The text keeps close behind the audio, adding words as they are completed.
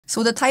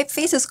So the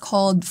typeface is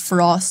called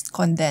Frost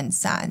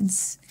Condensed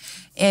Sans.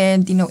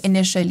 And,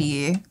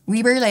 initially,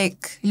 we were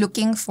like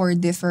looking for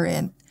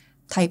different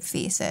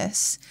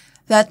typefaces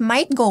that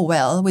might go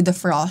well with the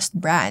Frost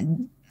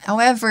brand.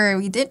 However,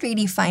 we didn't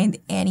really find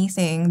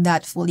anything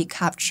that fully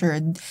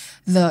captured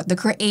the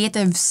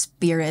creative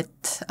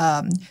spirit,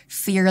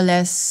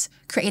 fearless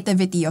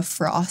creativity of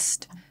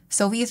Frost.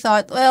 So we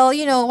thought, well,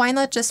 why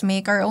not just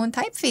make our own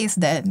typeface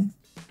then?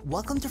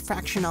 Welcome to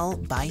Fractional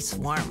by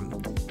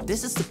Swarm.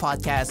 This is the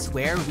podcast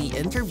where we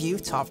interview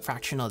top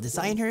fractional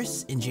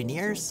designers,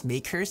 engineers,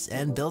 makers,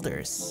 and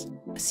builders.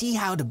 See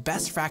how the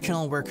best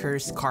fractional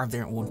workers carve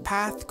their own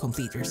path,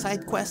 complete their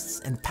side quests,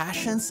 and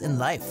passions in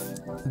life.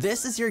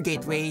 This is your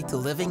gateway to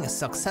living a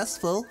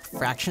successful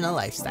fractional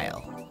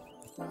lifestyle.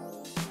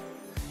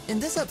 In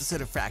this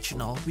episode of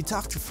Fractional, we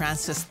talk to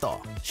Frances To.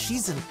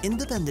 She's an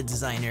independent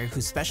designer who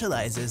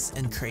specializes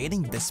in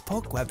creating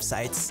bespoke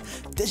websites,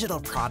 digital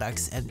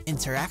products, and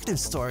interactive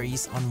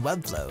stories on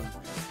Webflow.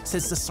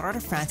 Since the start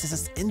of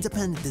Frances's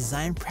independent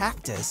design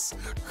practice,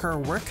 her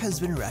work has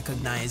been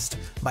recognized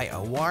by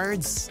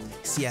awards,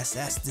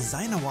 CSS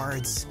Design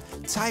Awards,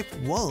 Type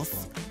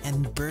Wolf,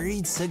 and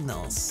Buried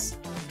Signals.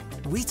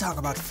 We talk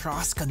about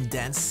Frost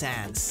Condensed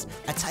Sans,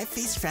 a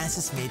typeface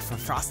Frances made for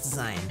Frost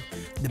Design,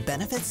 the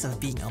benefits of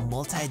being a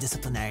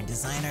multidisciplinary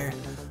designer,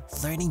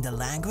 learning the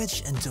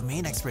language and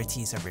domain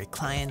expertise of your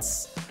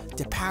clients,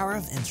 the power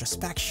of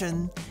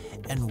introspection,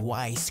 and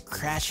why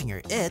scratching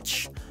your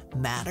itch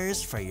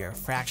matters for your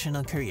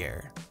fractional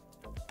career.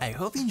 I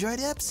hope you enjoyed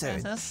the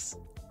episode. Frances,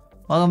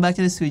 welcome back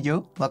to the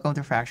studio. Welcome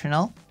to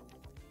Fractional.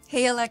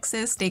 Hey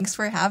Alexis, thanks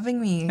for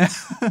having me.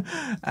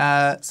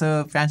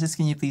 So Frances,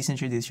 can you please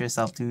introduce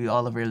yourself to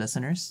all of our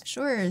listeners?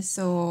 Sure.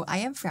 So I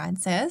am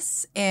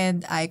Frances,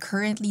 and I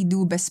currently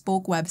do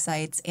bespoke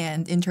websites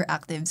and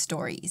interactive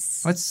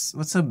stories.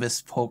 What's a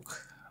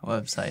bespoke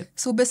website?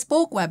 So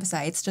bespoke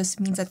websites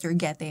just means that you're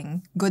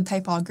getting good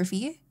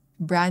typography,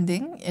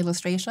 branding,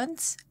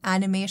 illustrations,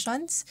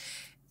 animations,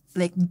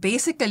 like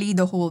basically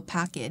the whole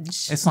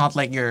package. It's not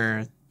like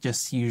your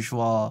just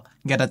usual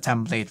get a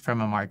template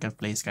from a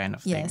marketplace kind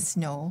of thing. Yes,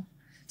 no.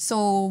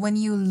 So when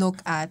you look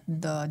at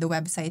the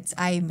websites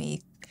I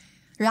make,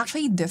 they're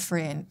actually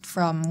different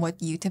from what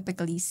you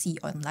typically see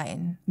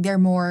online. They're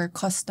more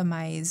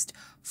customized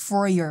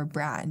for your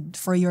brand,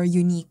 for your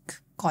unique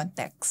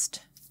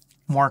context.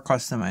 More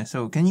customized.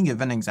 So can you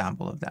give an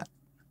example of that?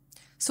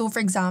 So for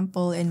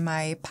example, in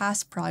my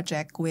past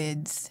project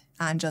with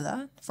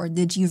Angela for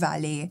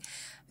DigiValley,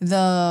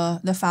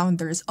 the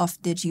founders of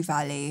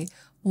DigiValley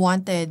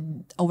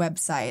wanted a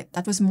website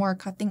that was more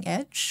cutting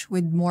edge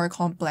with more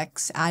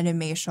complex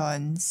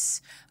animations,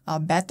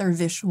 better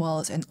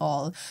visuals and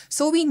all.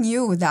 So we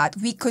knew that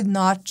we could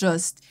not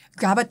just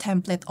grab a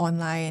template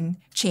online,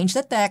 change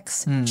the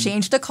text,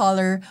 change the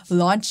color,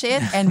 launch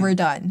it, and we're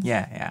done.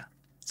 Yeah.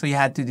 So you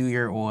had to do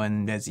your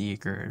own Bezier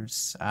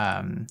curves,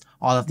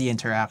 all of the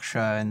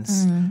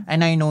interactions.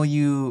 And I know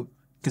you,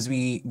 because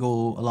we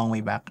go a long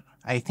way back,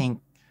 I think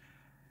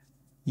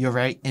you're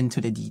very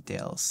into the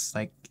details.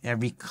 Like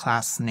every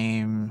class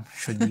name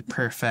should be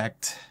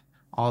perfect.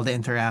 All the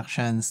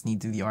interactions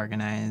need to be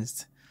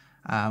organized.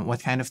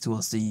 What kind of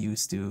tools do you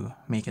use to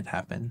make it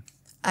happen?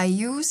 I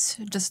use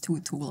just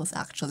two tools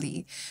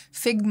actually,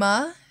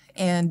 Figma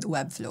and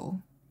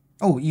Webflow.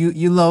 Oh,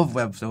 you love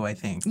Webflow, I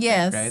think.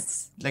 Yes.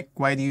 Right? Like,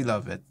 why do you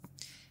love it?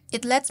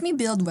 It lets me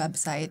build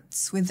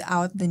websites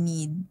without the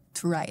need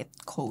to write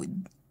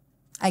code.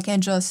 I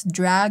can just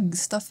drag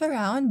stuff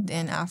around,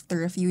 and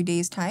after a few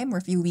days' time or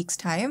a few weeks'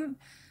 time,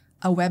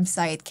 a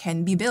website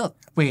can be built.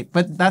 Wait,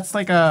 but that's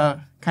like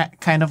a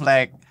kind of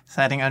like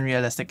setting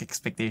unrealistic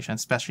expectations,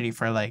 especially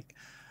for like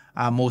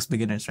most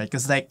beginners, right?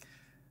 Because like,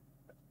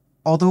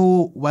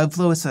 although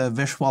Webflow is a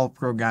visual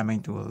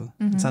programming tool,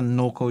 it's a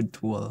no-code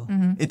tool,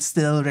 it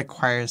still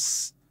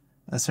requires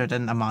a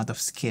certain amount of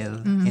skill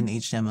in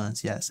HTML and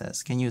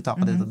CSS. Can you talk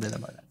a little bit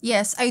about that?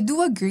 Yes, I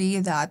do agree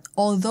that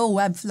although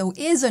Webflow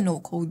is a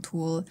no-code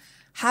tool,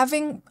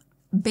 having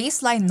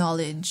baseline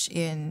knowledge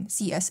in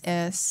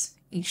CSS,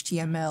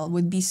 HTML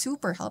would be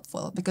super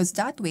helpful because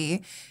that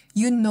way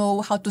you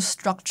know how to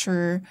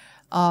structure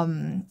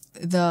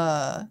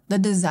the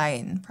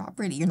design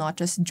properly. You're not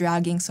just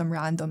dragging some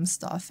random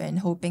stuff and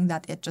hoping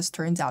that it just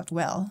turns out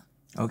well.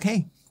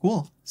 Okay,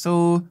 cool.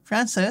 So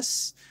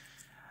Frances,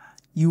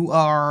 you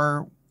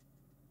are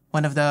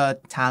one of the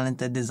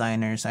talented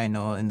designers I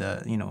know in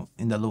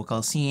the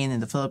local scene in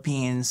the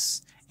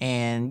Philippines,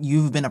 and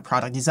you've been a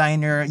product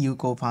designer. You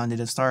co-founded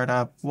a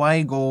startup.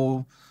 Why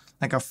go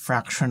like a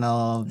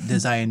fractional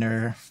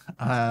designer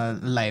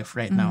life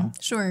right now?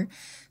 Sure.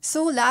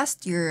 So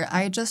last year,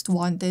 I just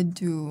wanted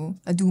to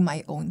do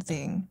my own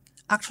thing.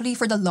 Actually,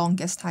 for the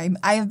longest time,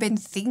 I've been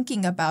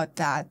thinking about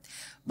that.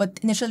 But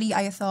initially,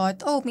 I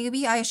thought, oh,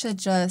 maybe I should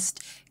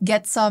just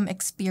get some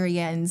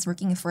experience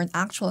working for an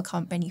actual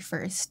company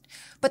first.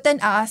 But then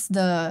as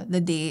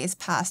the days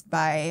passed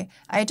by,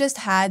 I just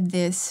had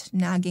this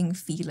nagging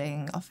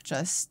feeling of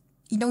just,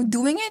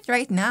 doing it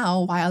right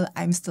now while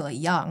I'm still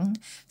young.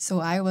 So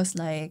I was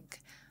like,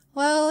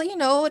 well,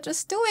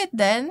 just do it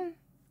then.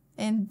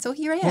 And so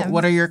here I What, am.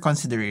 what are your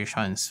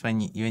considerations when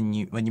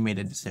you made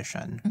a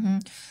decision?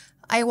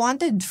 I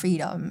wanted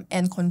freedom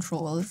and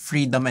control.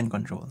 Freedom and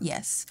control.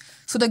 Yes.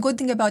 So the good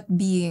thing about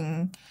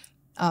being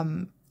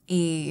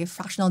a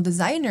fractional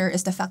designer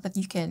is the fact that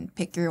you can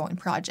pick your own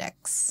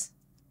projects.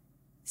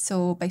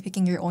 So by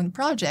picking your own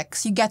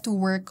projects, you get to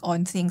work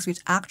on things which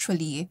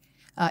actually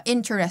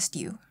interest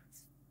you.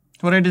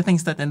 What are the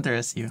things that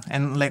interest you?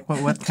 And like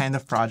what kind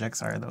of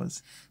projects are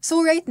those?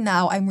 So right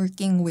now, I'm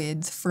working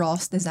with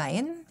Frost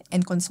Design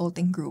and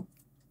Consulting Group.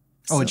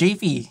 Oh,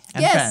 JP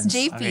and Yes, friends.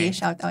 JP. Okay.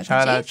 Shout out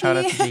Shout to out, JP. shout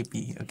out to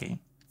JP. Okay.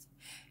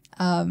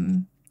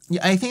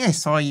 Yeah, I think I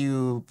saw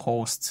you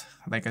post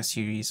like a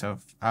series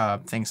of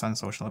things on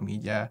social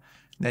media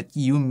that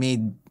you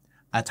made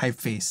a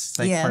typeface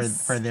like Yes.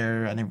 for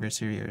their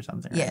anniversary or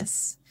something. Right?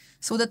 Yes.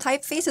 So the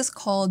typeface is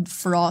called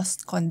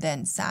Frost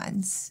Condensed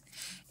Sans.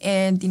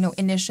 And,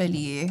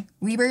 initially,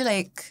 we were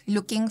like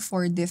looking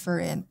for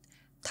different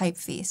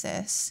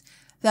typefaces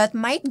that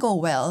might go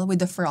well with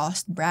the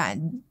Frost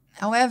brand.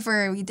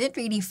 However, we didn't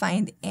really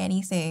find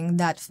anything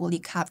that fully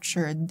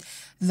captured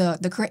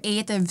the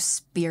creative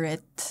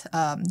spirit,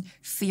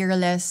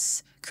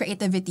 fearless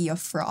creativity of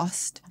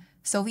Frost.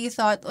 So we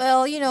thought,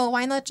 well,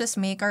 why not just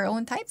make our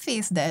own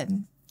typeface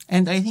then?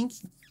 And I think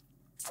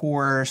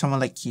for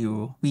someone like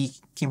you, we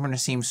came from the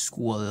same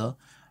school.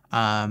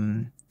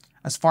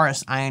 As far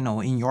as I know,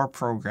 in your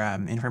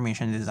program,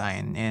 information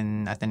design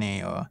in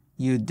Ateneo,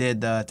 you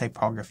did the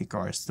typography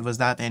course. Was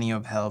that any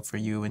of help for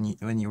you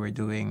when you were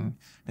doing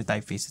the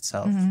typeface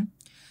itself?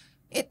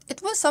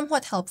 It was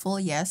somewhat helpful,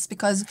 yes,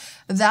 because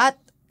that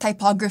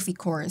typography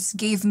course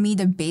gave me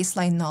the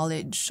baseline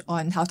knowledge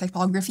on how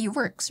typography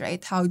works,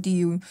 right? How do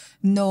you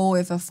know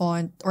if a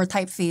font or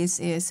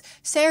typeface is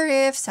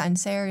serif,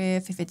 sans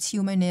serif, if it's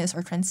humanist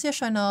or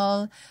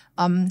transitional?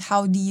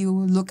 How do you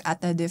look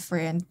at the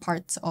different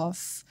parts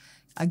of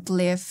a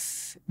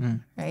glyph,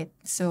 right?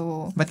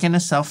 So But can a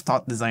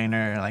self-taught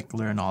designer like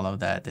learn all of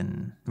that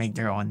and make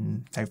their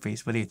own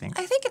typeface? What do you think?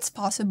 I think it's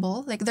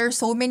possible. Like there are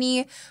so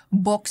many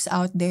books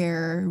out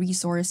there,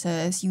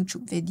 resources,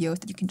 YouTube videos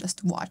that you can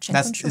just watch and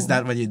consume. Is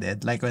that what you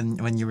did? Like when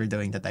you were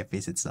doing the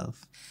typeface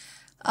itself?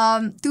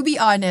 To be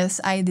honest,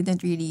 I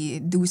didn't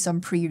really do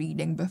some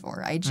pre-reading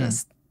before. I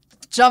just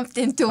jumped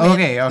into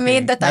Okay, it,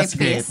 made the That's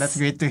great. typeface. That's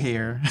great to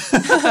hear.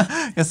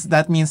 Because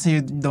that means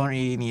you don't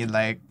really need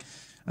like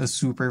a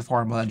super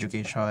formal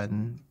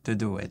education to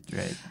do it,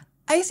 right?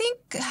 I think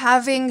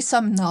having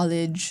some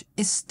knowledge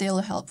is still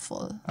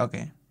helpful.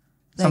 Okay.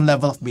 Some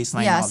level of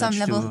baseline Yeah, knowledge some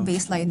level to, of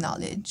baseline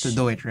knowledge. to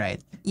do it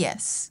right.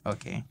 Yes.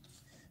 Okay.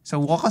 So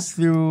walk us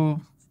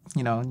through,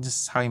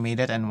 just how you made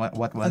it and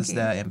what was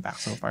Okay. the impact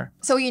so far.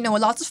 So,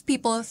 lots of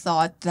people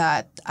thought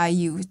that I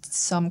used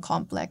some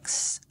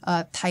complex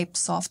type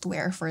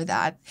software for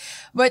that.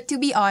 But to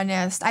be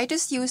honest, I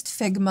just used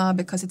Figma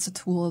because it's a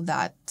tool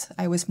that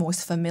I was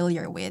most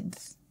familiar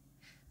with.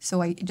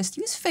 So I just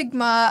used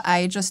Figma.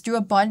 I just drew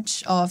a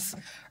bunch of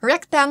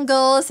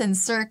rectangles and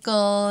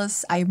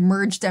circles. I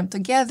merged them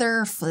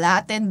together,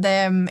 flattened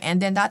them,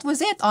 and then that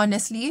was it,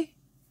 honestly.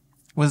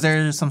 Was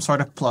there some sort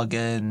of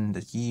plugin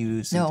that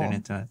you used No. to turn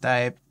it into a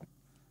type?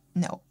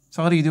 No.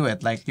 So how do you do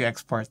it? Like you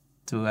export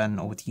to an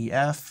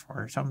OTF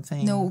or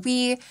something? No,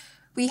 we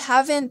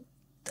haven't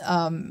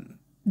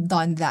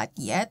done that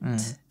yet.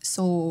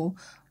 So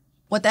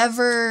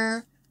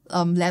whatever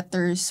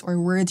letters or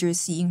words you're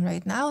seeing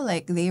right now,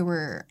 like they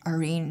were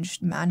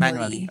arranged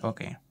manually.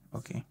 Okay.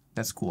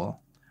 That's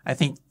cool. I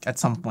think at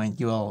some point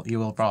you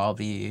will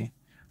probably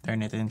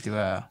turn it into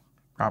a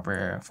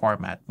proper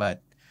format,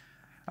 but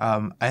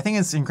I think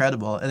it's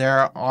incredible.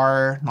 There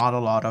are not a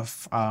lot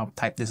of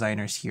type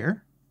designers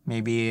here.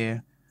 Maybe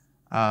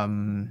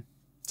some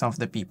of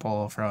the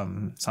people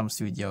from some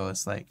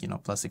studios like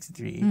Plus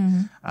 63.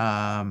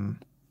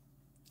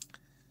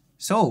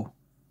 So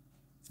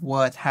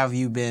what have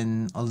you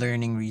been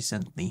learning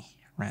recently,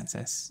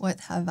 Frances?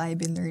 What have I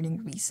been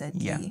learning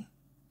recently? Yeah.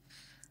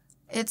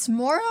 It's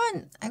more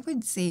on, I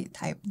would say,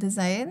 type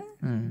design.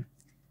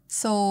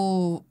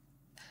 So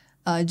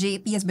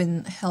JP has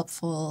been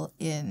helpful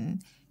in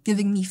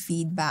giving me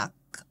feedback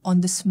on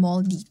the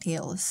small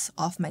details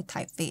of my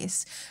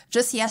typeface.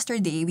 Just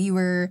yesterday, we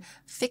were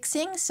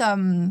fixing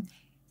some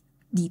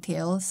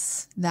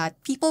details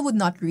that people would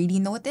not really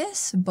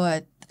notice,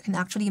 but can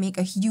actually make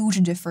a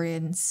huge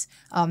difference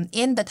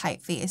in the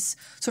typeface.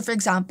 So for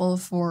example,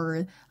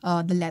 for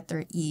the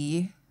letter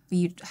E,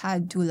 we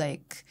had to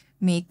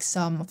make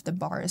some of the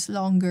bars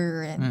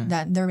longer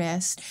than the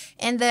rest.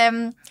 And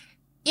then,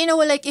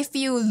 if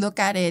you look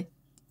at it,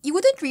 you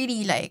wouldn't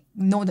really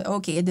know that,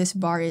 okay, this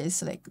bar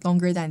is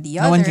longer than the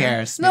other. No one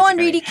cares. No one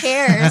basically. really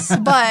cares,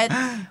 but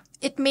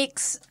it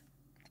makes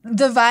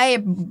the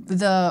vibe,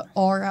 the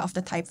aura of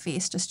the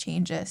typeface just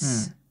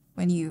changes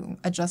when you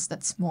adjust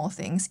that small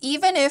things.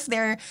 Even if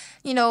they're,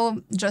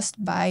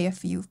 just by a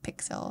few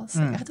pixels.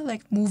 I had to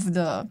move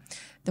the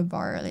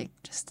bar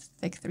just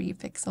 3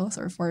 pixels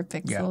or 4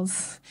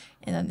 pixels.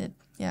 And then it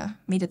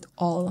made it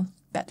all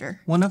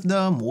better. One of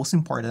the most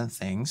important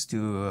things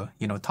to,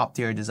 top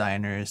tier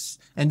designers,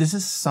 and this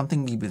is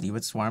something we believe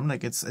at Swarm,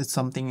 like it's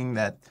something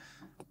that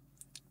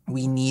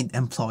we need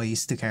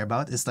employees to care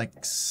about, is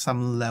like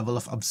some level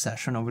of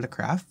obsession over the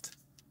craft,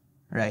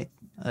 right?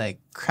 Like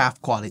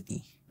craft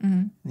quality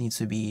needs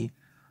to be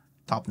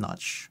top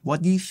notch.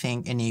 What do you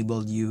think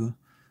enabled you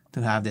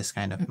to have this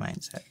kind of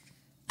mindset?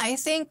 I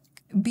think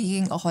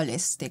being a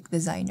holistic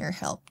designer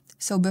helped.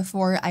 So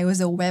before I was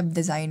a web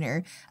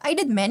designer, I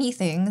did many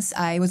things.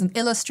 I was an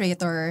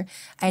illustrator.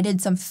 I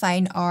did some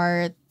fine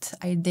art.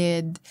 I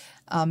did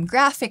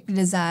graphic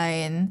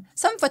design,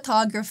 some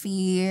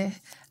photography.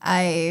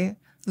 I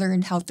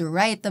learned how to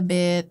write a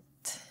bit.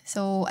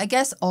 So I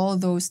guess all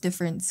those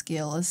different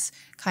skills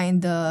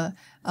kind of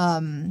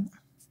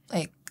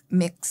like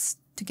mixed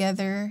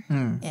together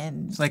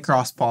and It's like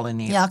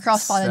cross-pollinate. Yeah,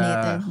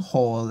 cross-pollinated.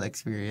 Whole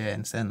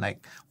experience, and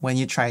like when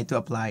you try to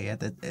apply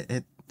it,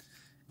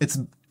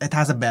 it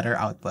has a better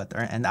output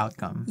or an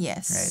outcome.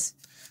 Yes. Right.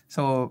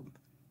 So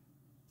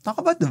talk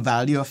about the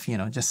value of,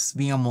 just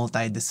being a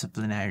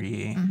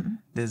multidisciplinary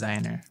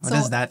designer. What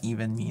does that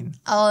even mean?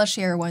 I'll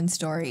share one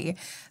story.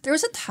 There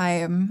was a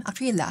time,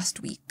 actually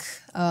last week,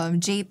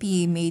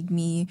 JP made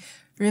me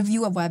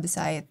review a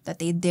website that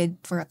they did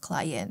for a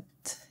client.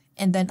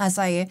 And then as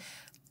I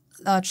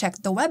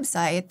checked the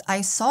website,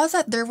 I saw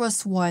that there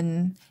was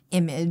one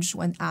image,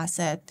 one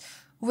asset,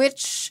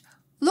 which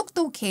looked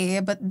okay,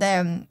 but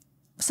then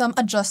some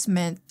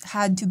adjustment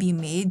had to be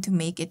made to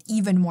make it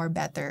even more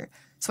better.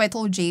 So I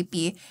told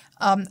JP,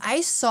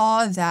 I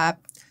saw that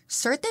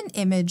certain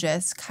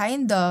images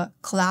kind of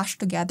clash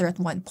together at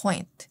one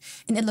point.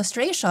 In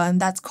illustration,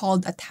 that's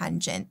called a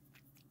tangent.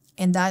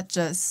 And that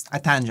just... A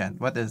tangent,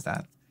 what is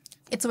that?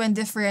 It's when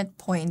different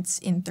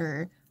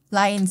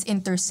lines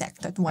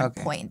intersect at one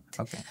Okay. point.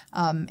 Okay.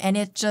 And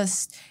it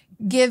just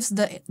gives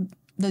the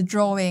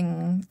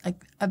drawing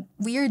like a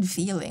weird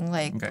feeling.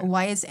 Like, Okay.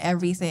 why is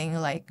everything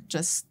like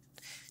just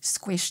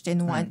squished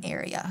in one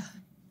area?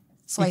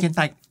 So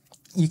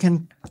You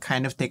can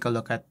kind of take a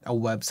look at a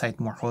website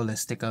more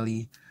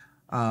holistically,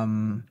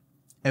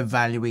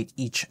 evaluate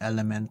each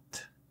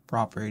element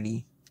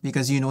properly,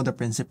 because you know the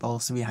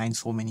principles behind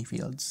so many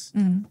fields.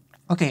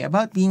 Okay,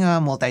 about being a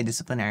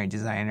multidisciplinary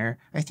designer,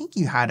 I think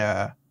you had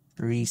a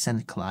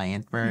recent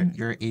client where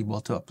you're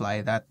able to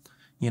apply that,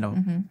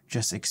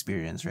 just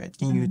experience, right?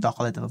 Can you talk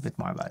a little bit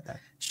more about that?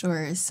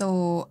 Sure.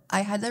 So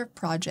I had a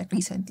project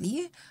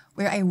recently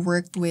where I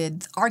worked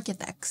with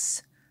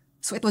architects.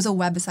 So it was a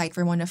website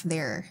for one of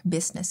their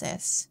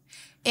businesses.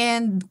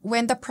 And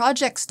when the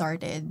project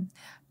started,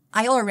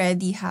 I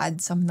already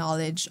had some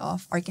knowledge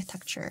of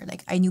architecture.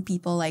 Like I knew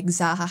people like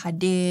Zaha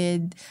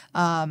Hadid,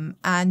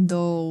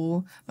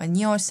 Ando,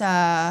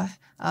 Manyosa,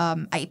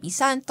 IP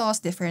Santos,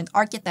 different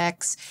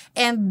architects.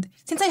 And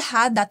since I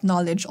had that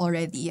knowledge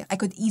already, I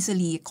could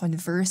easily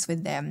converse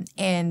with them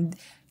and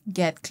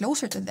get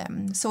closer to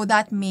them. So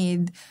that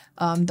made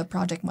the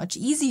project much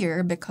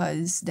easier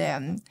because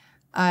then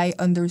I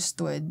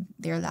understood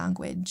their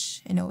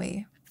language in a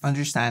way.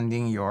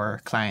 Understanding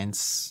your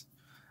clients'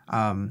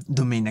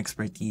 domain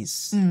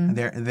expertise,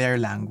 their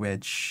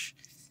language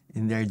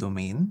in their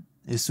domain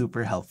is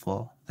super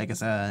helpful. Like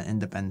as an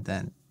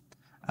independent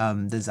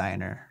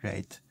designer,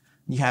 right?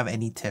 Do you have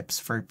any tips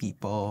for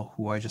people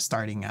who are just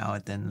starting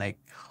out and like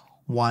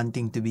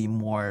wanting to be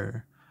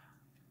more,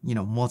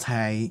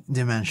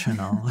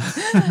 multi-dimensional?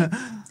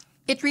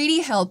 It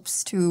really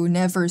helps to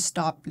never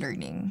stop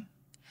learning.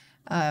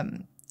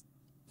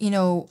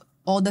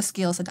 All the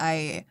skills that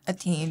I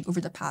attained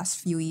over the past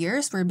few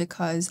years were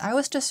because I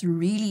was just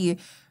really,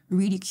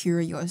 really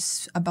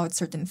curious about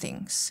certain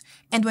things.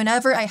 And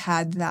whenever I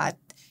had that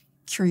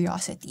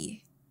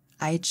curiosity,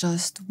 I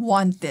just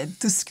wanted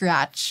to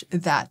scratch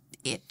that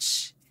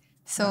itch.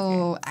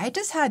 So I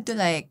just had to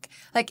like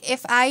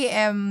if I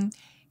am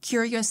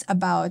curious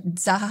about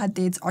Zaha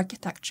Hadid's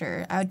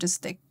architecture, I would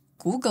just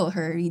Google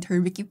her, read her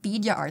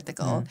Wikipedia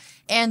article.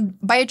 And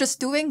by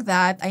just doing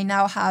that, I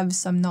now have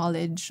some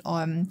knowledge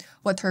on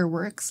what her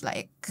work's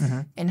like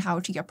and how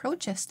she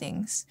approaches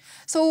things.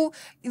 So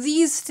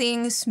these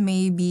things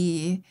may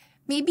be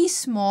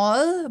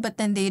small, but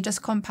then they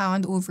just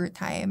compound over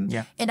time.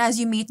 Yeah. And as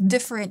you meet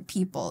different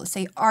people,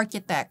 say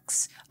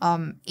architects,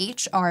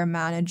 HR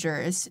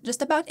managers,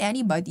 just about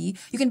anybody,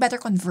 you can better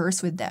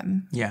converse with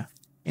them. Yeah.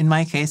 In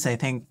my case, I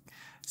think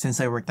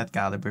since I worked at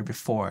Caliber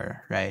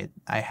before, right,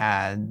 I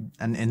had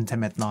an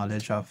intimate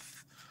knowledge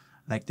of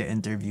like the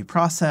interview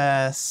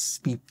process,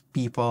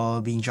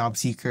 people being job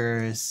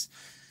seekers,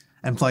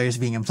 employers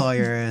being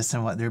employers,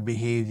 and what their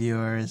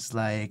behaviors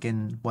like,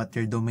 and what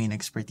their domain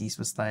expertise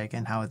was like,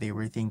 and how they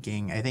were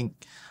thinking. I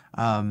think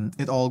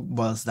it all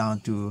boils down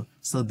to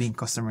still being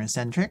customer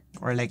centric,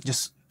 or like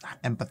just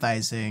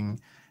empathizing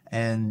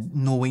and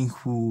knowing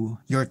who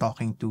you're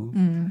talking to.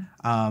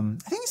 I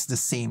think it's the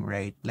same,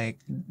 right? Like,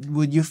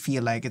 would you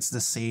feel like it's the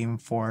same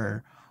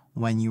for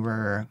when you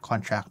were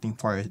contracting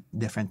for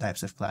different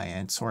types of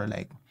clients or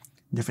like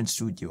different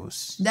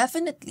studios?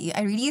 Definitely.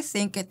 I really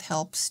think it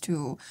helps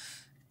to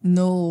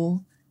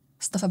know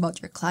stuff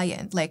about your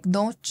client. Like,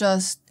 don't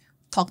just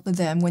talk to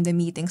them when the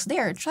meeting's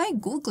there. Try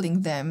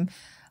Googling them.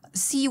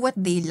 See what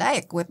they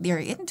like, what they're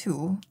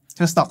into.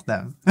 Just stalk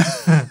them.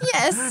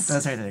 Yes. To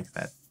a certain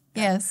extent.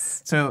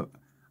 Yes. So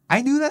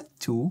I do that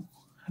too.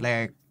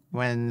 Like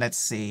when, let's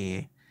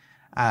say,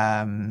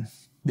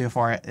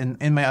 before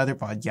in my other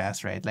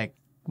podcast, right? Like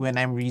when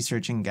I'm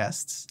researching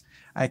guests,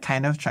 I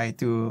kind of try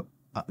to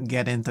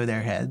get into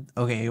their head.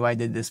 Okay, why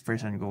did this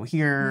person go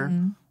here?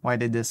 Why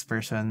did this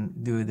person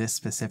do this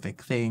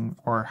specific thing?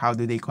 Or how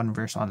do they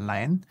converse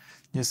online?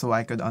 Just so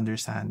I could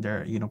understand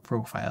their,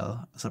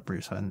 profile as a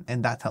person.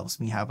 And that helps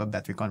me have a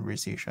better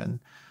conversation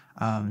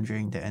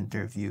during the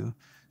interview.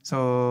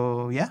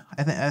 So yeah,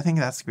 I think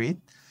that's great.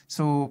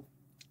 So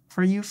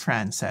for you,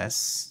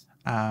 Frances,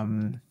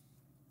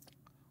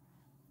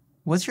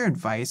 what's your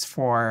advice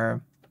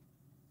for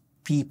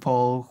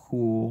people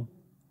who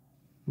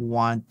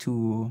want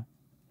to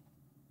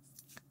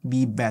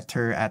be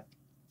better at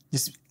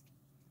just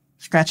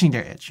scratching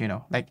their itch,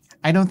 Like,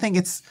 I don't think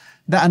it's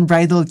the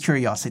unbridled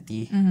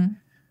curiosity,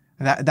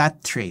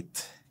 that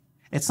trait.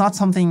 It's not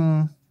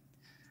something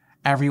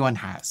everyone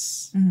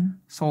has.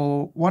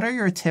 So what are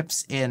your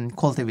tips in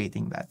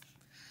cultivating that?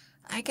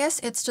 I guess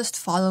it's just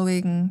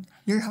following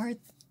your heart.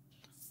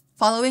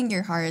 Following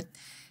your heart.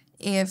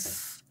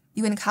 If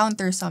you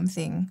encounter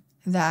something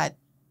that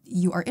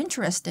you are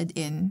interested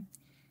in,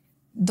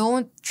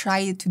 don't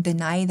try to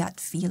deny that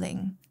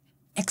feeling.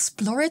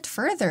 Explore it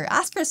further.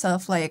 Ask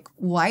yourself, like,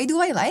 why do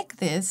I like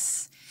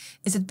this?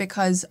 Is it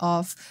because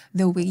of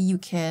the way you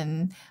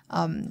can,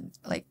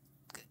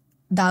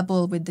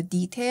 dabble with the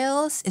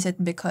details? Is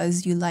it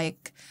because you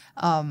like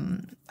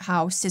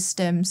how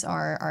systems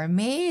are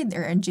made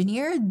or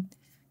engineered?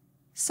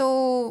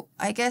 So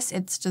I guess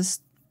it's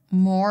just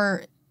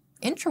more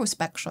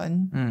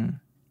introspection.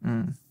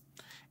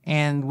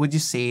 And would you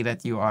say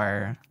that you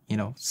are,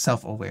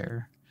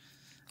 self-aware?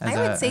 I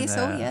would say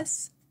so,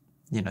 yes.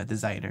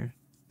 Designer.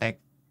 Like,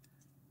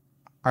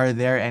 are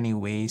there any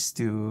ways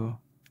to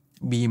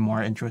be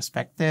more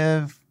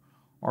introspective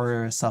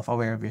or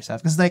self-aware of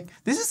yourself? Because, like,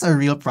 this is a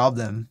real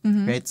problem,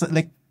 right? So,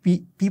 like,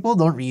 people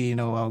don't really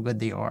know how good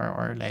they are,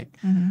 or, like,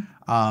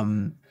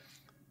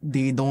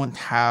 they don't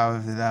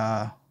have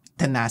the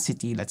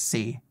tenacity, let's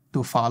say,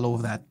 to follow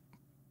that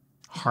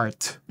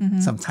heart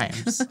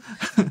sometimes.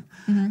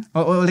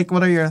 Like,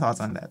 what are your thoughts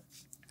on that?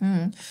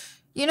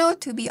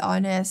 To be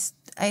honest,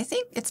 I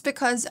think it's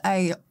because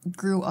I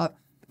grew up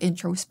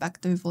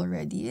introspective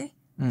already.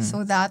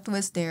 So that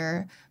was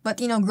there. But,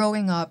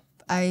 growing up,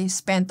 I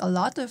spent a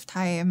lot of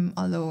time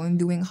alone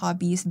doing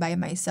hobbies by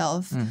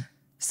myself.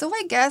 So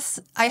I guess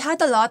I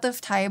had a lot of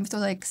time to,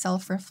 like,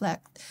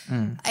 self-reflect.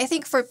 I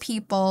think for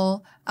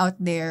people out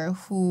there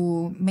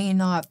who may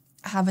not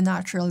have a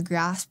natural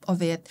grasp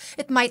of it,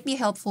 it might be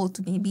helpful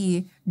to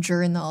maybe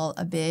journal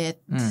a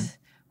bit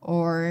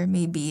or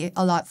maybe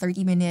allot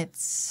 30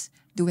 minutes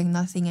doing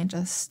nothing and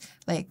just,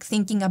 like,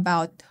 thinking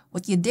about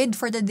what you did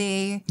for the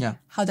day,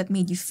 how that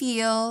made you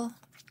feel.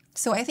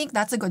 So I think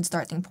that's a good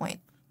starting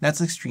point.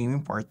 That's extremely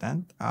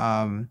important.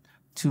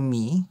 To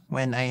me,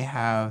 when I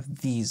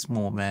have these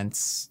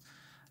moments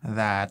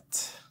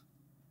that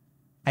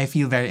I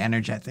feel very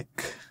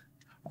energetic,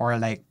 or,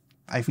 like,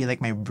 I feel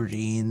like my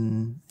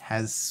brain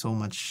has so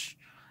much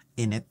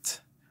in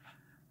it,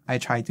 I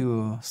try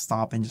to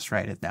stop and just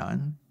write it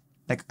down.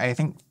 Like, I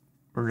think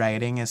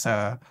writing is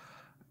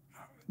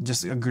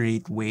just a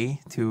great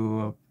way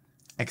to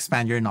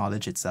expand your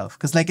knowledge itself.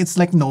 Because, like, it's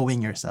like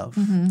knowing yourself.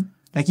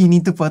 Like, you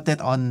need to put it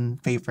on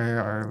paper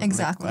or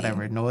Exactly. like,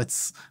 whatever.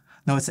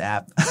 Notes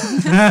app.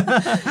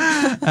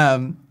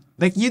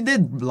 Like, you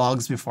did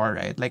blogs before,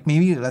 right? Like,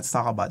 maybe let's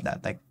talk about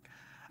that. Like,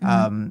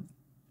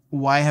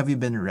 why have you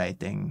been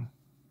writing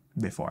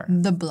before?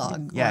 The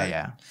blog.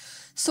 Yeah.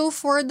 So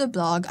for the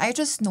blog, I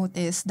just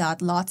noticed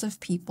that lots of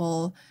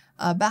people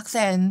back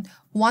then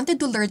wanted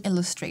to learn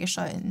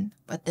illustration,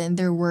 but then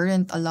there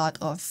weren't a lot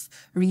of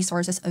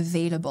resources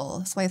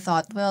available. So I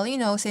thought, well,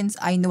 since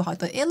I know how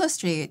to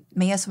illustrate,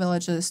 may as well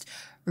just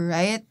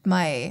write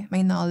my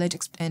knowledge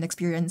and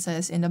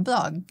experiences in a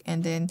blog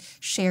and then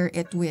share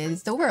it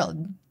with the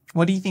world.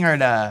 What do you think are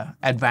the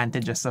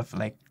advantages of,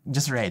 like,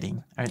 just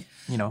writing,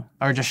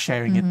 or just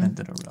sharing it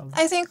into the world?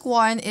 I think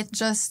one, it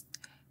just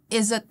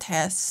is a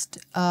test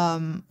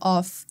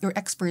of your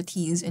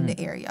expertise in the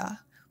area.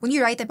 When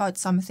you write about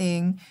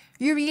something,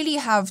 you really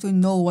have to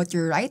know what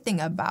you're writing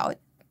about.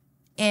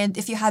 And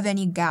if you have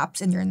any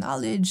gaps in your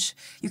knowledge,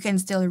 you can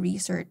still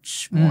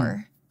research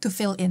more to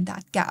fill in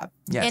that gap.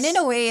 Yes. And in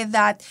a way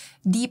that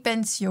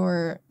deepens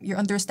your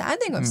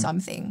understanding of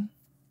something.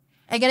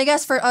 Again, I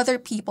guess for other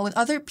people, when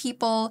other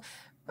people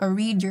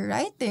read your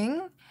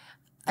writing,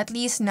 at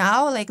least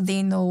now, like,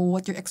 they know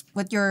what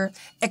your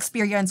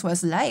experience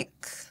was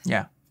like.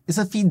 Yeah. It's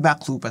a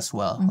feedback loop as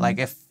well. Like,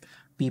 if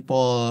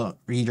people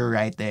read your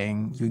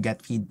writing, you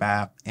get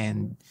feedback,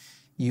 and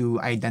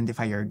you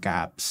identify your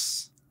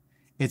gaps,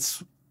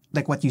 it's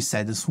like what you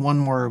said, it's one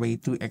more way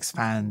to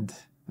expand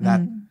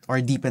that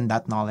or deepen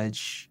that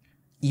knowledge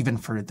even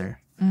further.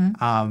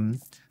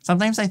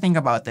 Sometimes I think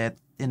about it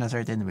in a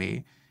certain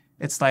way.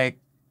 It's like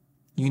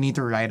you need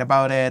to write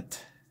about it,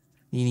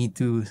 You need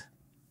to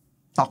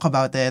talk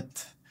about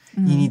it.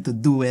 You need to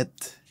do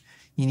it.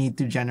 You need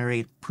to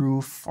generate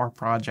proof or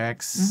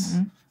projects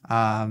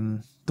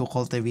to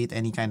cultivate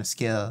any kind of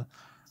skill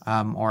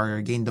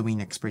or gain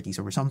domain expertise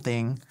over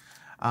something.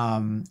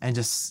 And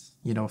just,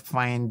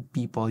 find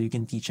people you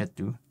can teach it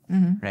to,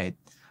 right?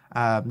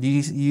 Do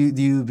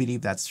you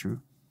believe that's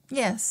true?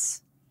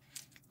 Yes.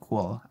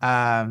 Cool.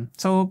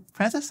 So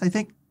Francis, I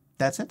think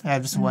that's it. I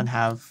just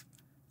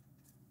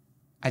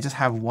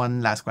have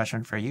one last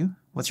question for you.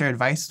 What's your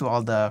advice to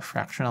all the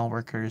fractional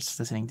workers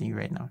listening to you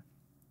right now?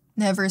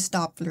 Never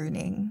stop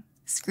learning.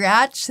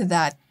 Scratch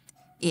that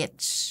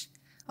itch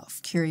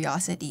of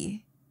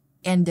curiosity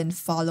and then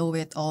follow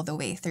it all the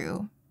way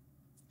through.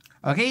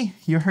 Okay,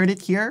 you heard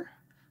it here.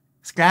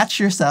 Scratch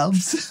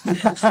yourselves.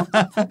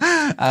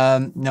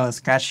 No,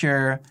 scratch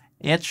your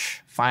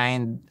itch.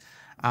 Find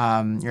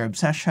your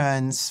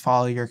obsessions.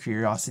 Follow your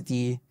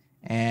curiosity,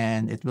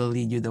 and it will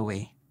lead you the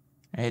way.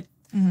 Right?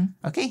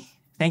 Okay.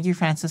 Thank you,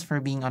 Francis, for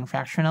being on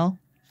Fractional.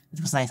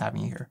 It was nice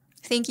having you here.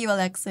 Thank you,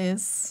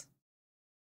 Alexis.